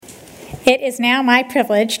It is now my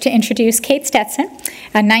privilege to introduce Kate Stetson,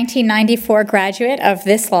 a 1994 graduate of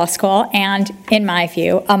this law school and, in my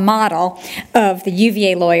view, a model of the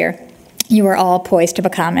UVA lawyer you are all poised to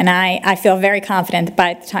become. And I feel very confident that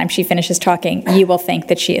by the time she finishes talking, you will think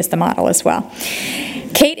that she is the model as well.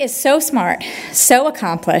 Kate is so smart, so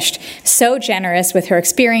accomplished, so generous with her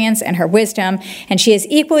experience and her wisdom, and she is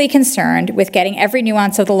equally concerned with getting every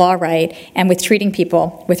nuance of the law right and with treating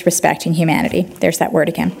people with respect and humanity. There's that word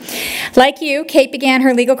again. Like you, Kate began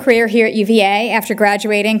her legal career here at UVA after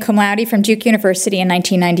graduating cum laude from Duke University in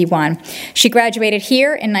 1991. She graduated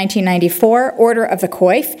here in 1994, Order of the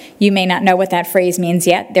Coif. You may not know what that phrase means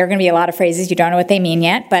yet. There are going to be a lot of phrases you don't know what they mean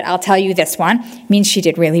yet, but I'll tell you this one. It means she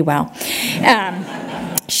did really well.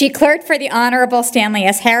 She clerked for the Honorable Stanley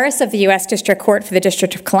S. Harris of the U.S. District Court for the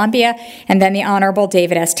District of Columbia, and then the Honorable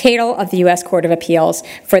David S. Tatel of the U.S. Court of Appeals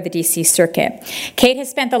for the D.C. Circuit. Kate has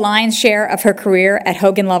spent the lion's share of her career at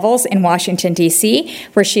Hogan Lovells in Washington, D.C.,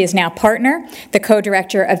 where she is now partner, the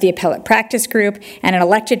co-director of the Appellate Practice Group, and an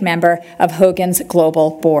elected member of Hogan's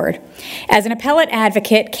Global Board. As an appellate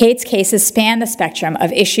advocate, Kate's cases span the spectrum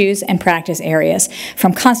of issues and practice areas,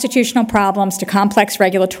 from constitutional problems to complex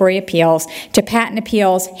regulatory appeals to patent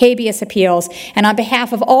appeals, habeas appeals, and on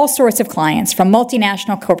behalf of all sorts of clients, from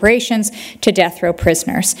multinational corporations to death row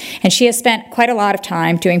prisoners. And she has spent quite a lot of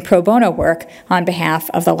time doing pro bono work on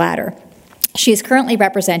behalf of the latter. She is currently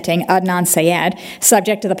representing Adnan Syed,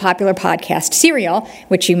 subject to the popular podcast Serial,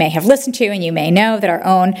 which you may have listened to, and you may know that our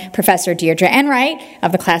own Professor Deirdre Enright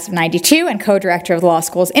of the class of 92 and co-director of the law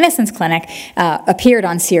school's Innocence Clinic appeared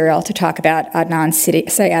on Serial to talk about Adnan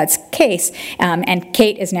Syed's case, and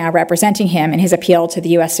Kate is now representing him in his appeal to the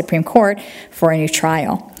U.S. Supreme Court for a new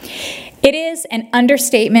trial. It is an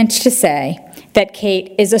understatement to say that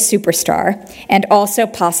Kate is a superstar and also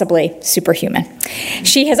possibly superhuman.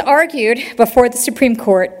 She has argued before the Supreme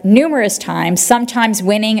Court numerous times, sometimes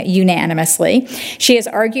winning unanimously. She has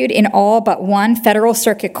argued in all but one federal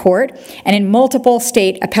circuit court and in multiple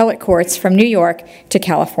state appellate courts from New York to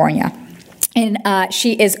California. And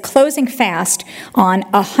she is closing fast on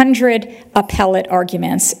 100 appellate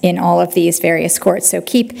arguments in all of these various courts. So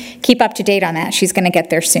keep up to date on that. She's going to get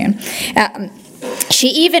there soon. She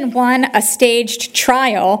even won a staged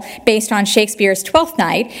trial based on Shakespeare's Twelfth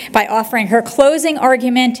Night by offering her closing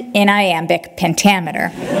argument in iambic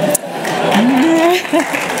pentameter.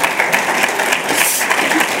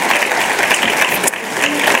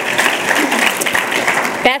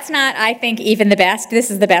 That's not, I think, even the best. This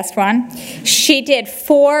is the best one. She did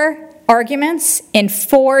 4 arguments in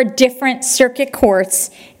 4 different circuit courts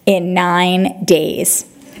in 9 days.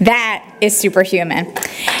 That is superhuman.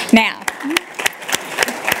 Now,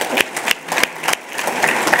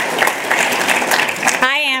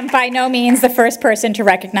 by no means the first person to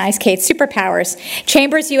recognize Kate's superpowers.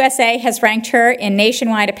 Chambers USA has ranked her in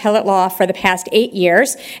nationwide appellate law for the past 8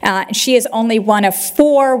 years. She is only one of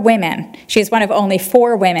 4 women. She is one of only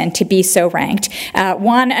 4 women to be so ranked.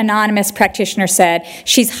 One anonymous practitioner said,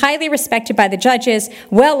 "She's highly respected by the judges,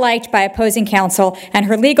 well-liked by opposing counsel, and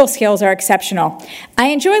her legal skills are exceptional. I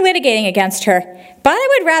enjoy litigating against her, but I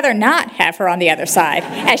would rather not have her on the other side,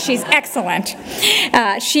 as she's excellent."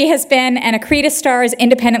 She has been an Accreta Stars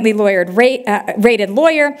independently rated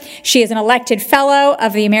lawyer. She is an elected fellow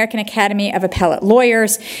of the American Academy of Appellate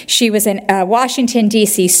Lawyers. She was a Washington,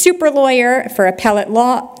 D.C. super lawyer for appellate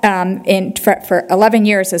law for 11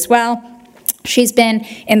 years as well. She's been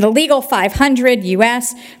in the Legal 500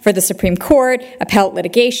 U.S. for the Supreme Court, appellate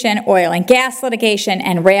litigation, oil and gas litigation,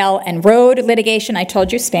 and rail and road litigation. I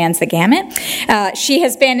told you, spans the gamut. She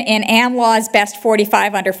has been in AmLaw's Best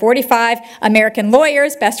 45 Under 45, American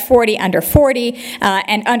Lawyers Best 40 Under 40,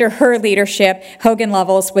 and under her leadership, Hogan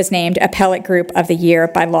Lovells was named Appellate Group of the Year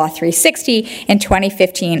by Law 360 in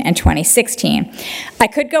 2015 and 2016. I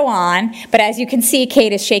could go on, but as you can see,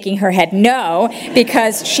 Kate is shaking her head no,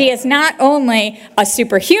 because she is not only a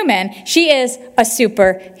superhuman, she is a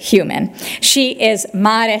superhuman. She is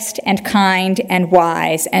modest and kind and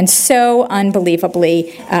wise and so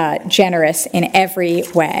unbelievably generous in every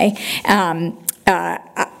way.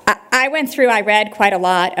 I read quite a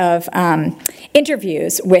lot of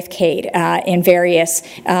interviews with Kate in various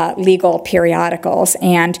legal periodicals,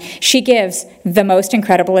 and she gives the most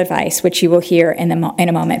incredible advice, which you will hear in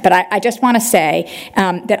a moment. But I just want to say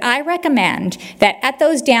that I recommend that at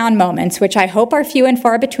those down moments, which I hope are few and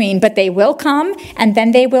far between, but they will come and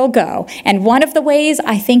then they will go. And one of the ways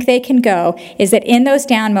I think they can go is that in those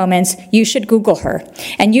down moments, you should Google her.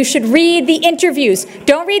 And you should read the interviews.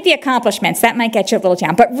 Don't read the accomplishments. That might get you a little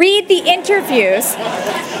down. But read the interviews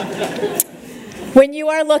When you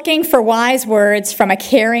are looking for wise words from a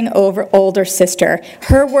caring older sister,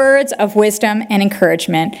 her words of wisdom and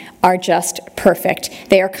encouragement are just perfect.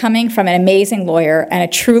 They are coming from an amazing lawyer and a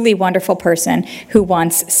truly wonderful person who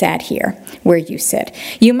once sat here where you sit.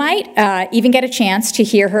 You might even get a chance to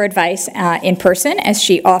hear her advice in person, as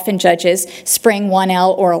she often judges spring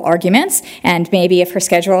 1L oral arguments, and maybe if her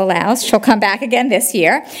schedule allows, she'll come back again this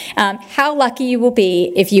year. How lucky you will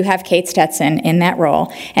be if you have Kate Stetson in that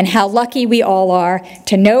role, and how lucky we all are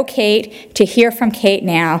to know Kate, to hear from Kate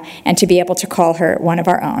now, and to be able to call her one of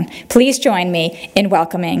our own. Please join me in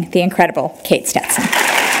welcoming the incredible Kate Stetson.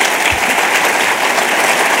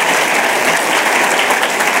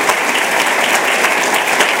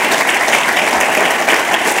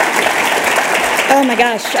 Oh my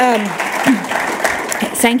gosh.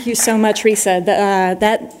 Thank you so much, Risa.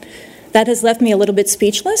 That has left me a little bit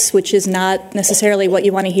speechless, which is not necessarily what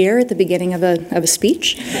you want to hear at the beginning of a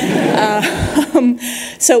speech.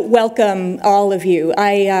 So welcome, all of you.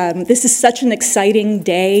 This is such an exciting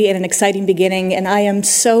day and an exciting beginning, and I am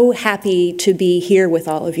so happy to be here with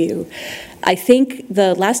all of you. I think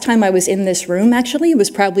the last time I was in this room, actually,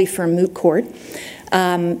 was probably for Moot Court.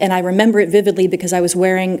 And I remember it vividly because I was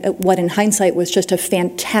wearing what in hindsight was just a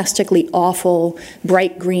fantastically awful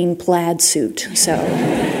bright green plaid suit. So,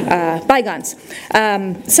 bygones.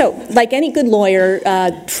 So, like any good lawyer,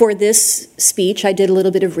 for this speech, I did a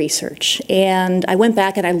little bit of research. And I went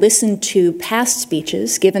back and I listened to past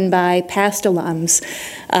speeches given by past alums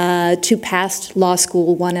to past law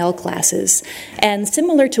school 1L classes. And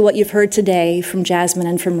similar to what you've heard today from Jasmine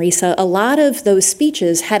and from Risa, a lot of those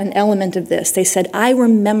speeches had an element of this. They said, I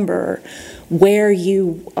remember where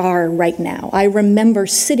you are right now. I remember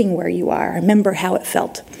sitting where you are. I remember how it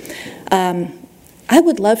felt. I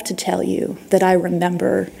would love to tell you that I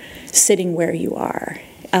remember sitting where you are.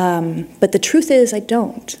 But the truth is, I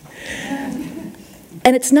don't.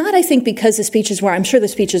 And it's not, I think, because I'm sure the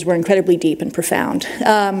speeches were incredibly deep and profound.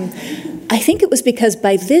 I think it was because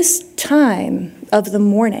by this time of the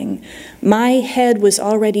morning, my head was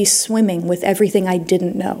already swimming with everything I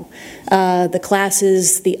didn't know. The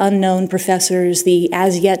classes, the unknown professors, the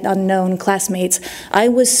as yet unknown classmates. I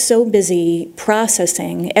was so busy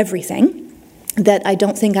processing everything that I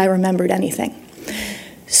don't think I remembered anything.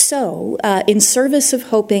 So, in service of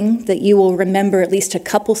hoping that you will remember at least a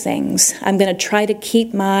couple things, I'm going to try to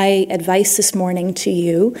keep my advice this morning to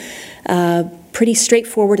you pretty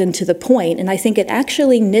straightforward and to the point, and I think it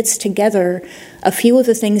actually knits together a few of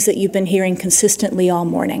the things that you've been hearing consistently all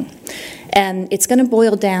morning. And it's going to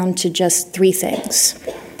boil down to just three things.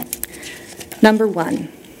 Number one,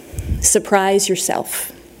 surprise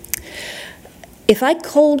yourself. If I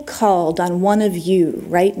cold called on one of you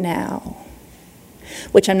right now,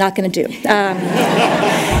 which I'm not going to do.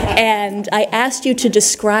 And I asked you to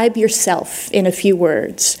describe yourself in a few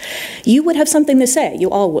words, you would have something to say. You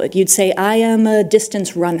all would. You'd say, I am a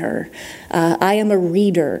distance runner. I am a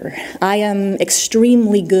reader. I am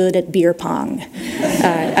extremely good at beer pong.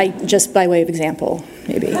 Just by way of example,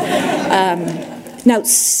 maybe. Now,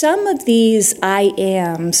 some of these I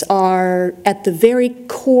ams are at the very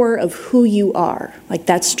core of who you are. Like,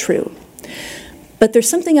 that's true. But there's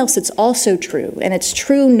something else that's also true, and it's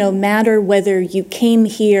true no matter whether you came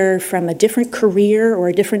here from a different career or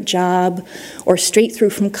a different job or straight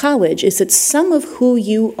through from college, is that some of who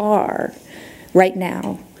you are right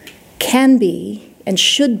now can be and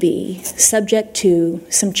should be subject to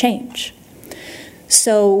some change.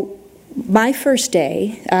 So my first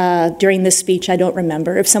day during this speech, I don't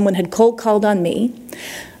remember, if someone had cold called on me,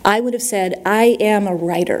 I would have said, I am a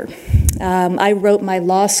writer. I wrote my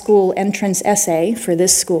law school entrance essay for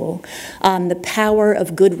this school on the power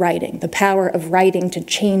of good writing, the power of writing to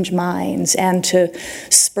change minds and to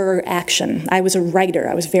spur action. I was a writer.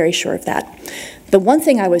 I was very sure of that. The one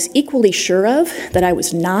thing I was equally sure of that I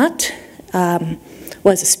was not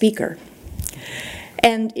was a speaker.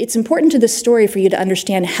 And it's important to this story for you to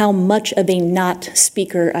understand how much of a not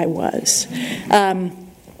speaker I was.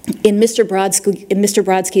 In Mr.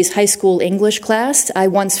 Brodsky's high school English class, I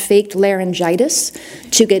once faked laryngitis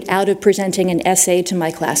to get out of presenting an essay to my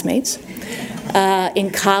classmates. In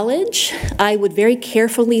college, I would very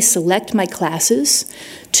carefully select my classes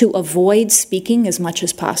to avoid speaking as much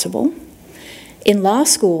as possible. In law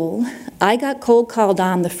school, I got cold called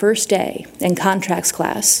on the first day in contracts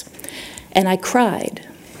class, and I cried.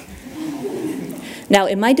 Now,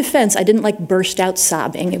 in my defense, I didn't burst out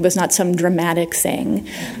sobbing. It was not some dramatic thing.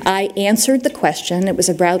 I answered the question. It was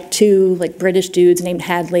about two British dudes named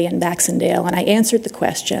Hadley and Baxendale, and I answered the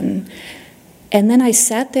question. And then I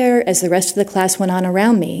sat there as the rest of the class went on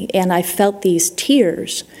around me, and I felt these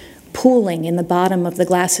tears pooling in the bottom of the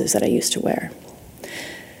glasses that I used to wear.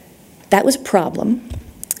 That was a problem,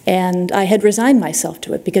 and I had resigned myself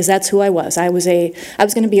to it because that's who I was. I was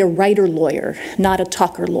going to be a writer lawyer, not a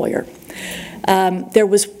talker lawyer. There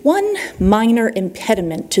was one minor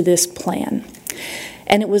impediment to this plan,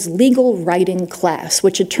 and it was legal writing class,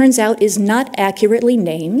 which it turns out is not accurately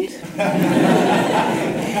named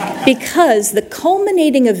because the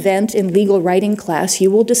culminating event in legal writing class,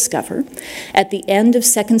 you will discover, at the end of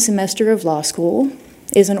second semester of law school,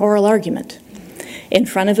 is an oral argument in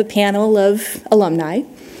front of a panel of alumni,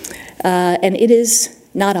 and it is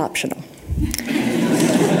not optional.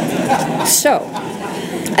 So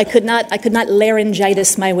I could not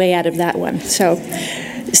laryngitis my way out of that one.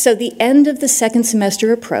 So the end of the second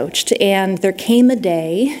semester approached, and there came a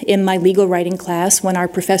day in my legal writing class when our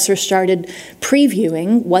professor started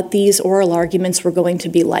previewing what these oral arguments were going to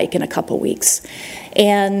be like in a couple weeks.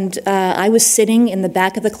 And I was sitting in the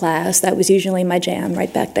back of the class, that was usually my jam,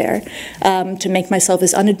 right back there, to make myself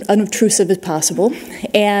as unobtrusive as possible.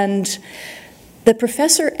 And the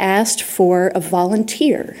professor asked for a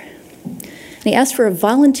volunteer. And he asked for a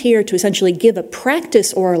volunteer to essentially give a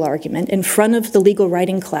practice oral argument in front of the legal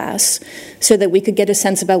writing class so that we could get a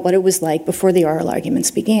sense about what it was like before the oral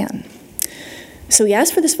arguments began. So he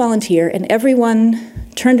asked for this volunteer, and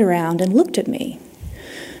everyone turned around and looked at me,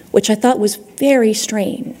 which I thought was very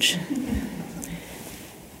strange,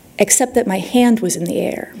 except that my hand was in the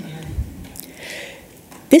air.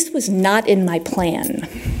 This was not in my plan,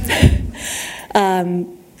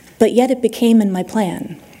 but yet it became in my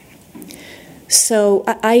plan. So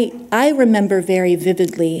I remember very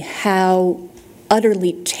vividly how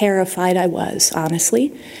utterly terrified I was,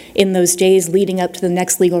 honestly, in those days leading up to the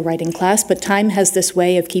next legal writing class, but time has this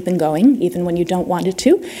way of keeping going, even when you don't want it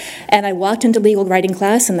to. And I walked into legal writing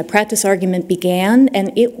class, and the practice argument began,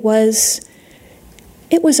 and it was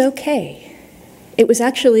okay. It was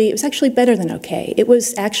actually better than okay. It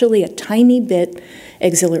was actually a tiny bit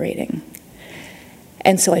exhilarating.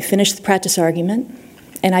 And so I finished the practice argument,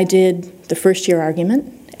 and I did the first year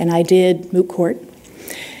argument, and I did moot court.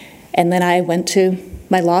 And then I went to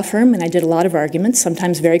my law firm, and I did a lot of arguments,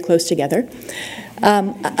 sometimes very close together.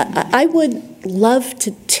 I would love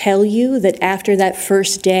to tell you that after that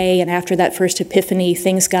first day and after that first epiphany,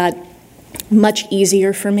 things got much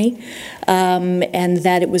easier for me, and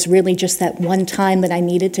that it was really just that one time that I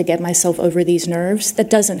needed to get myself over these nerves. That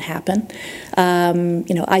doesn't happen.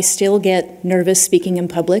 I still get nervous speaking in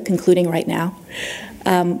public, including right now.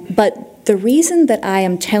 But the reason that I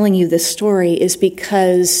am telling you this story is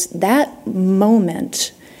because that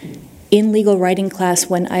moment in legal writing class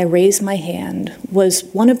when I raised my hand was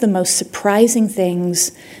one of the most surprising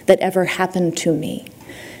things that ever happened to me.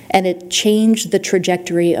 And it changed the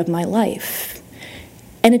trajectory of my life.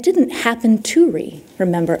 And it didn't happen to me,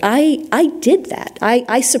 remember. I did that.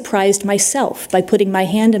 I surprised myself by putting my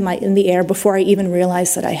hand in the air before I even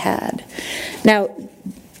realized that I had. Now,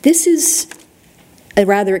 this is a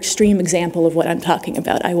rather extreme example of what I'm talking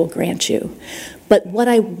about, I will grant you. But what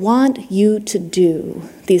I want you to do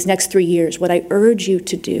these next 3 years, what I urge you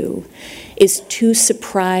to do, is to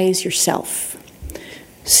surprise yourself.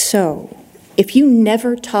 So, if you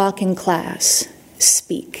never talk in class,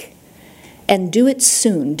 speak. And do it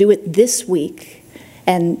soon. Do it this week.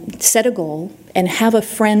 And set a goal and have a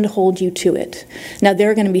friend hold you to it. Now, there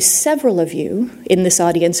are going to be several of you in this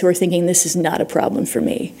audience who are thinking, this is not a problem for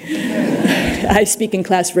me. I speak in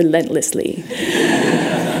class relentlessly.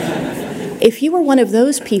 If you are one of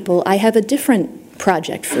those people, I have a different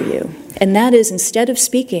project for you. And that is, instead of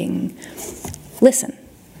speaking, listen.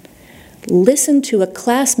 Listen to a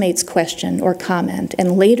classmate's question or comment,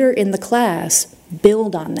 and later in the class,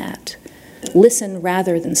 build on that. Listen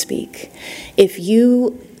rather than speak. If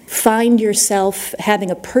you find yourself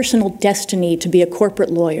having a personal destiny to be a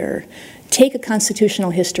corporate lawyer, take a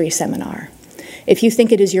constitutional history seminar. If you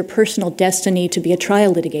think it is your personal destiny to be a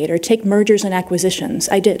trial litigator, take mergers and acquisitions.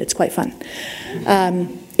 I did, it's quite fun.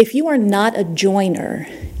 If you are not a joiner,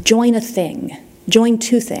 join a thing. Join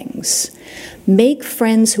two things. Make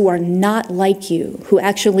friends who are not like you, who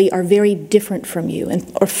actually are very different from you,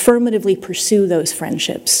 and affirmatively pursue those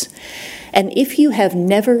friendships. And if you have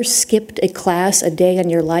never skipped a class a day in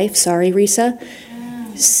your life, sorry, Risa,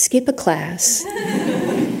 skip a class.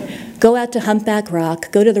 Go out to Humpback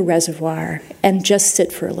Rock, go to the reservoir, and just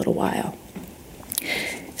sit for a little while.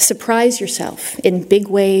 Surprise yourself in big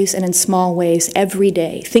ways and in small ways every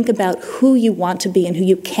day. Think about who you want to be and who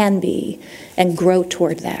you can be, and grow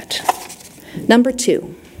toward that. Number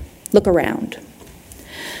 2, look around.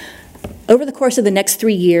 Over the course of the next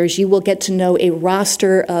 3 years, you will get to know a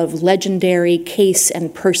roster of legendary case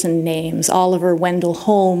and person names: Oliver Wendell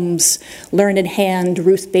Holmes, Learned Hand,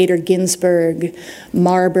 Ruth Bader Ginsburg,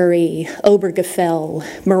 Marbury, Obergefell,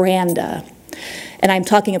 Miranda. And I'm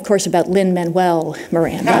talking, of course, about Lin-Manuel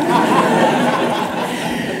Miranda.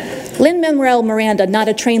 Lin-Manuel Miranda, not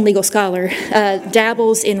a trained legal scholar,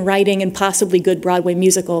 dabbles in writing and possibly good Broadway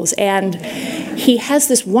musicals. And he has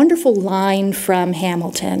this wonderful line from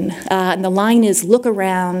Hamilton. And the line is, look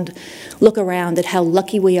around at how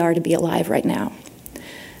lucky we are to be alive right now.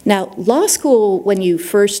 Now, law school, when you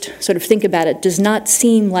first sort of think about it, does not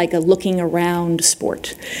seem like a looking around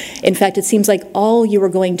sport. In fact, it seems like all you are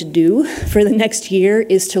going to do for the next year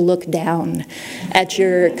is to look down at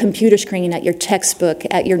your computer screen, at your textbook,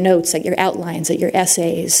 at your notes, at your outlines, at your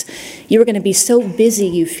essays. You are going to be so busy,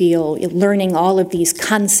 you feel, learning all of these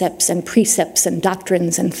concepts and precepts and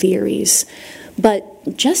doctrines and theories. But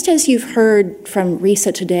just as you've heard from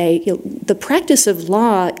Risa today, the practice of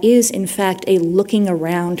law is, in fact, a looking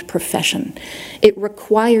around profession. It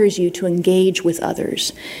requires you to engage with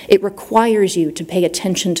others. It requires you to pay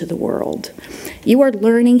attention to the world. You are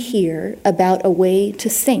learning here about a way to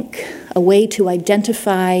think, a way to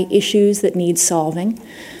identify issues that need solving,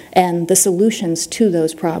 and the solutions to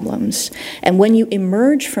those problems. And when you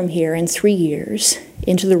emerge from here in 3 years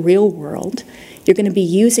into the real world, you're going to be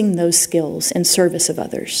using those skills in service of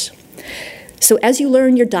others. So as you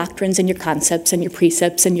learn your doctrines and your concepts and your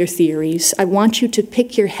precepts and your theories, I want you to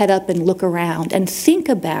pick your head up and look around and think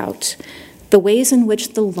about the ways in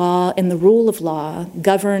which the law and the rule of law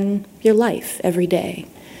govern your life every day.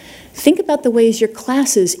 Think about the ways your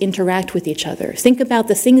classes interact with each other. Think about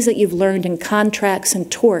the things that you've learned in contracts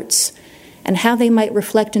and torts and how they might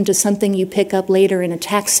reflect into something you pick up later in a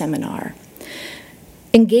tax seminar.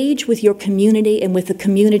 Engage with your community and with the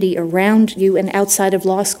community around you and outside of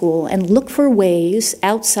law school, and look for ways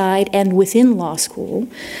outside and within law school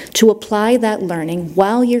to apply that learning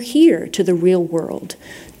while you're here to the real world,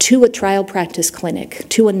 to a trial practice clinic,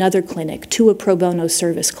 to another clinic, to a pro bono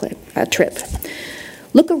service trip.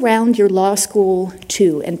 Look around your law school,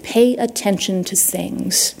 too, and pay attention to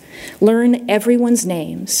things. Learn everyone's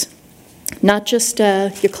names, not just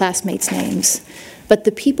your classmates' names, but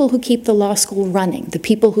the people who keep the law school running, the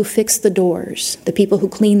people who fix the doors, the people who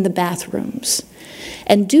clean the bathrooms.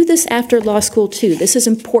 And do this after law school, too. This is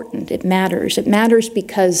important. It matters. It matters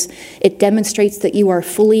because it demonstrates that you are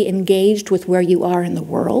fully engaged with where you are in the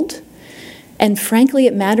world. And frankly,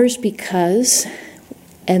 it matters because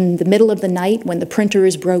in the middle of the night when the printer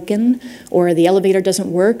is broken or the elevator doesn't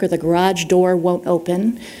work or the garage door won't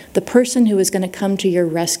open, the person who is going to come to your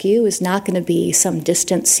rescue is not going to be some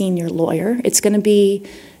distant senior lawyer. It's going to be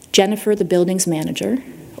Jennifer, the building's manager,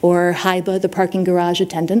 or Haiba, the parking garage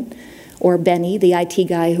attendant, or Benny, the IT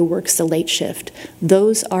guy who works the late shift.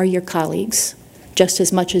 Those are your colleagues, just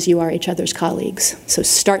as much as you are each other's colleagues. So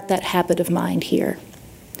start that habit of mind here.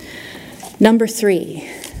 Number 3,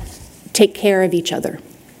 take care of each other.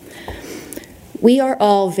 We are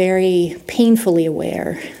all very painfully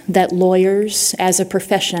aware that lawyers, as a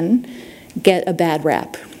profession, get a bad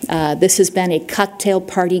rap. This has been a cocktail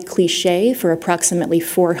party cliche for approximately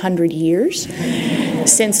 400 years,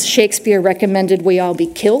 since Shakespeare recommended we all be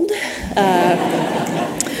killed.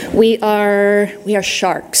 We are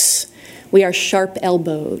sharks. We are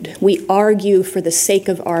sharp-elbowed. We argue for the sake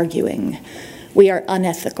of arguing. We are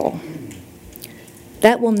unethical.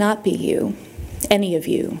 That will not be you, any of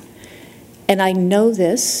you. And I know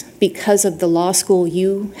this because of the law school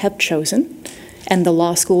you have chosen and the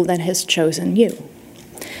law school that has chosen you.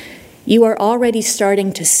 You are already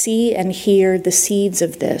starting to see and hear the seeds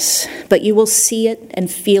of this, but you will see it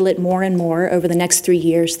and feel it more and more over the next 3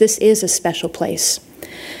 years. This is a special place.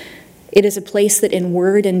 It is a place that in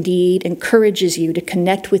word and deed encourages you to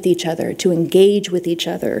connect with each other, to engage with each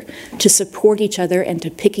other, to support each other, and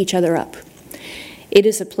to pick each other up. It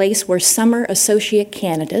is a place where summer associate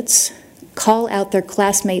candidates call out their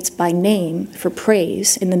classmates by name for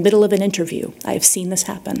praise in the middle of an interview. I have seen this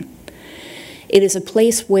happen. It is a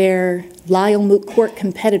place where Lyle Moot Court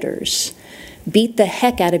competitors beat the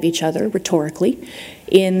heck out of each other, rhetorically,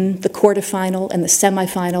 in the quarterfinal and the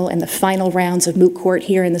semifinal and the final rounds of Moot Court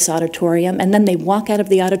here in this auditorium, and then they walk out of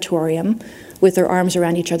the auditorium with their arms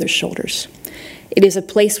around each other's shoulders. It is a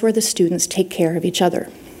place where the students take care of each other.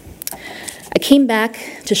 I came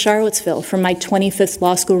back to Charlottesville for my 25th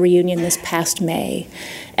law school reunion this past May,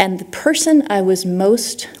 and the person I was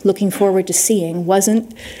most looking forward to seeing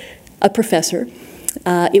wasn't a professor.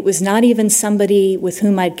 It was not even somebody with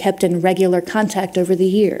whom I'd kept in regular contact over the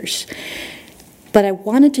years. But I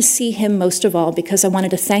wanted to see him most of all because I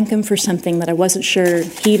wanted to thank him for something that I wasn't sure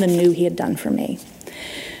he even knew he had done for me,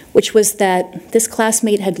 which was that this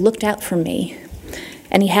classmate had looked out for me,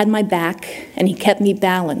 and he had my back, and he kept me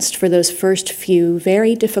balanced for those first few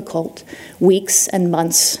very difficult weeks and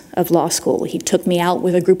months of law school. He took me out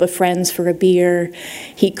with a group of friends for a beer.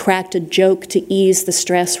 He cracked a joke to ease the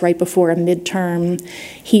stress right before a midterm.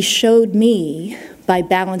 He showed me, by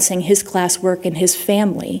balancing his classwork and his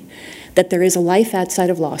family, that there is a life outside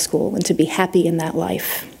of law school and to be happy in that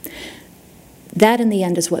life. That, in the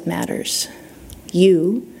end, is what matters.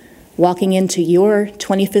 You walking into your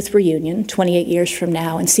 25th reunion 28 years from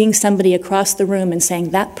now and seeing somebody across the room and saying,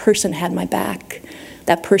 that person had my back,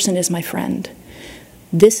 that person is my friend.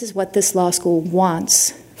 This is what this law school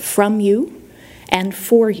wants from you and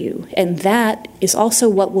for you, and that is also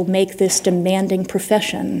what will make this demanding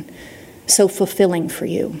profession so fulfilling for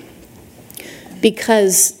you.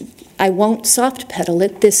 Because I won't soft pedal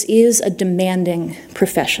it, this is a demanding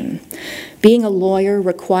profession. Being a lawyer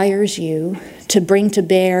requires you to bring to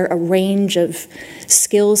bear a range of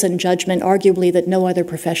skills and judgment, arguably, that no other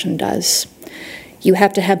profession does. You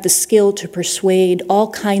have to have the skill to persuade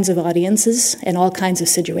all kinds of audiences and all kinds of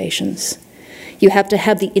situations. You have to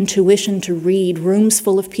have the intuition to read rooms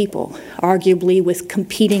full of people, arguably with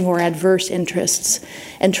competing or adverse interests,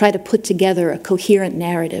 and try to put together a coherent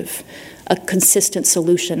narrative, a consistent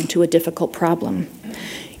solution to a difficult problem.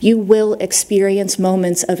 You will experience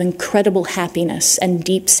moments of incredible happiness and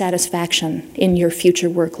deep satisfaction in your future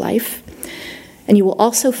work life. And you will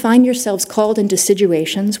also find yourselves called into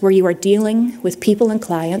situations where you are dealing with people and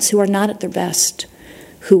clients who are not at their best,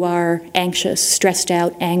 who are anxious, stressed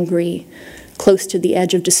out, angry, close to the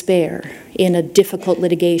edge of despair, in a difficult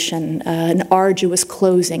litigation, an arduous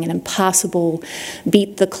closing, an impossible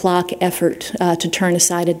beat-the-clock effort to turn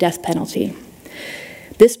aside a death penalty.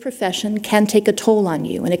 This profession can take a toll on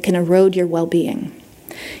you, and it can erode your well-being.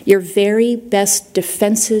 Your very best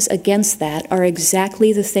defenses against that are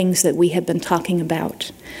exactly the things that we have been talking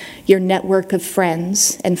about. Your network of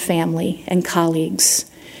friends and family and colleagues,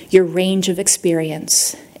 your range of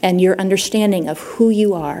experience, and your understanding of who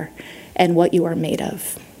you are and what you are made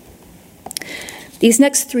of. These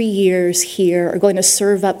next 3 years here are going to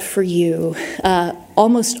serve up for you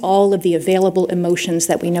almost all of the available emotions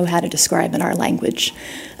that we know how to describe in our language.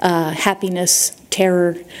 Happiness,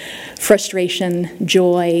 terror, frustration,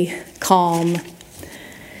 joy, calm.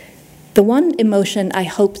 The one emotion I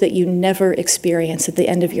hope that you never experience at the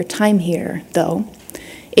end of your time here, though,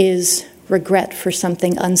 is regret for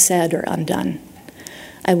something unsaid or undone.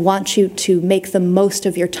 I want you to make the most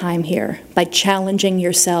of your time here by challenging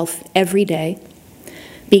yourself every day,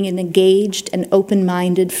 being an engaged and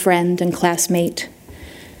open-minded friend and classmate,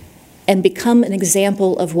 and become an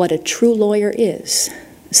example of what a true lawyer is,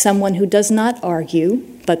 someone who does not argue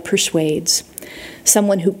but persuades,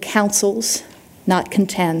 someone who counsels, not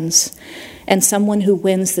contends, and someone who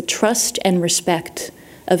wins the trust and respect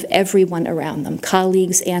of everyone around them,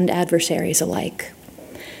 colleagues and adversaries alike.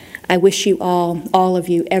 I wish you all of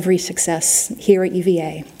you, every success here at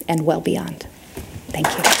UVA and well beyond. Thank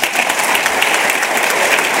you.